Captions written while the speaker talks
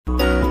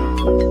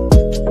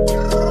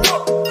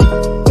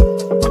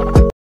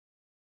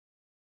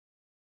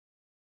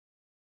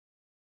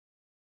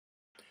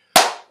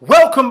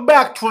Welcome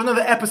back to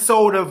another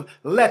episode of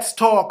Let's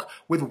Talk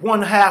with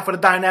one half of the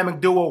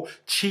dynamic duo,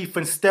 Chief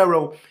and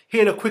Stero.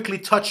 Here to quickly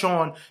touch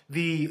on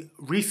the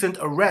recent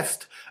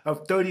arrest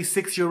of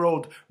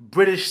 36-year-old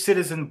British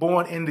citizen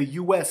born in the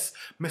U.S.,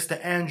 Mr.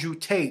 Andrew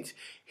Tate.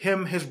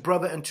 Him, his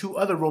brother, and two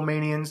other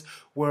Romanians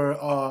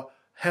were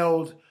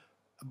held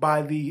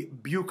by the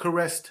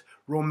Bucharest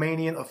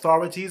Romanian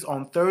authorities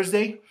on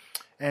Thursday,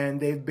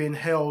 and they've been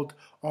held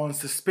on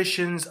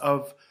suspicions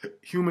of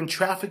human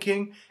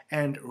trafficking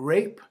and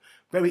rape.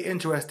 Very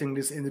interesting,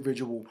 this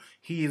individual.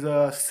 He's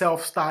a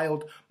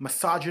self-styled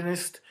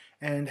misogynist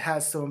and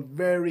has some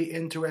very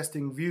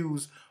interesting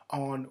views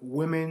on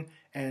women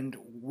and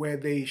where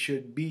they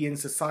should be in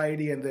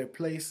society and their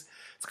place.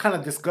 It's kind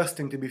of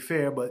disgusting, to be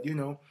fair, but you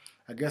know,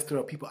 I guess there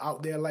are people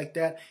out there like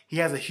that. He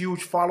has a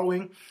huge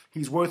following.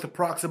 He's worth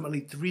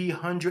approximately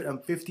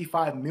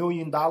 $355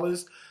 million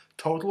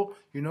total,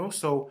 you know,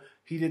 so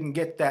he didn't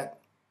get that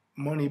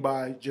money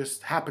by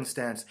just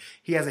happenstance.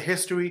 He has a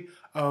history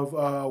of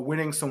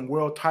winning some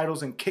world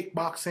titles in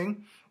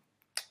kickboxing,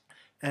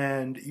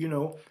 and you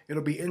know,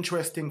 it'll be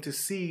interesting to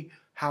see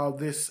how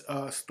this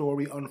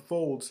story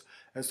unfolds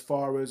as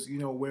far as, you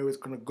know, where it's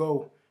going to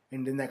go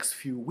in the next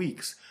few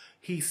weeks.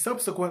 He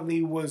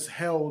subsequently was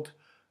held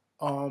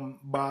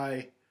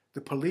by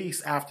the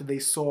police after they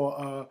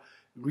saw a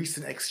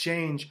recent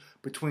exchange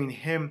between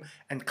him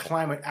and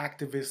climate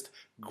activist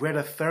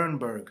Greta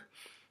Thunberg.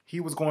 He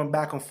was going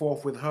back and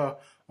forth with her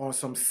on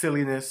some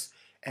silliness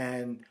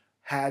and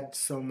had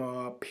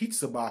some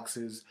pizza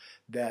boxes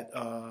that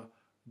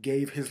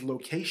gave his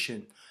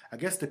location. I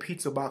guess the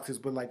pizza boxes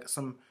were like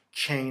some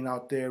chain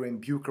out there in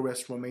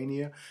Bucharest,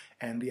 Romania,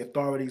 and the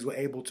authorities were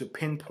able to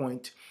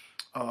pinpoint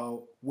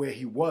where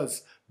he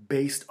was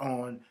based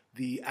on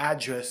the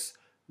address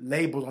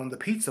labeled on the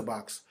pizza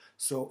box.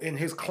 So in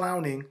his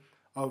clowning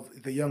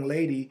of the young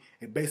lady,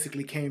 it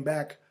basically came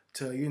back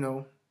to, you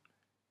know,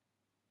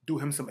 do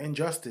him some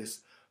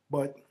injustice.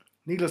 But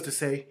needless to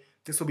say,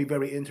 this will be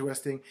very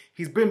interesting.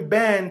 He's been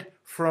banned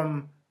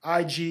from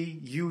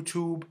IG,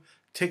 YouTube,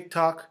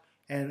 TikTok,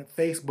 and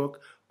Facebook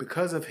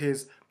because of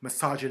his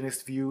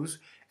misogynist views,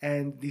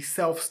 and the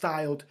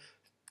self-styled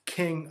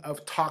king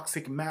of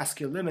toxic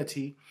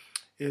masculinity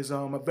is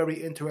a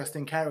very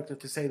interesting character,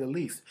 to say the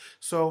least.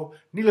 So,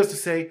 needless to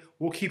say,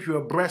 we'll keep you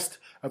abreast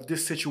of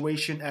this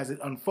situation as it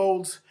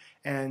unfolds.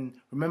 And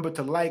remember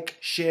to like,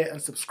 share,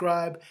 and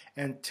subscribe.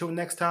 Until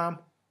next time,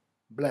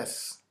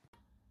 bless.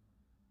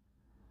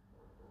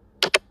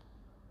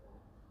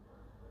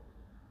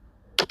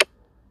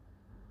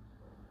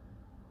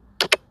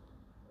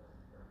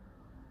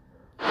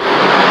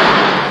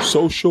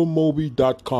 socialmobi.com